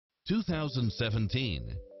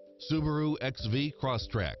2017 Subaru XV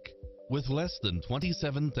Crosstrek. With less than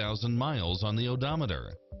 27,000 miles on the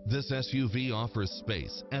odometer, this SUV offers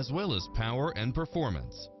space as well as power and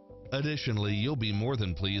performance. Additionally, you'll be more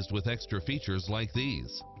than pleased with extra features like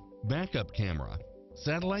these: backup camera,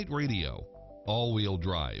 satellite radio, all-wheel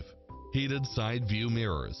drive, heated side view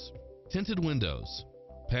mirrors, tinted windows,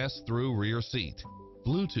 pass-through rear seat,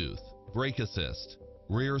 Bluetooth, brake assist,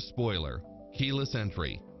 rear spoiler, keyless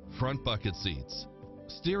entry, front bucket seats,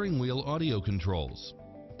 steering wheel audio controls,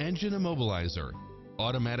 engine immobilizer,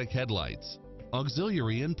 automatic headlights,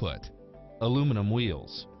 auxiliary input, aluminum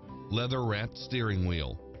wheels, leather-wrapped steering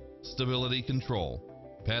wheel, stability control,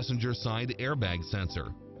 passenger side airbag sensor,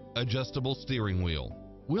 adjustable steering wheel.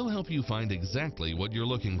 We'll help you find exactly what you're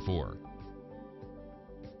looking for.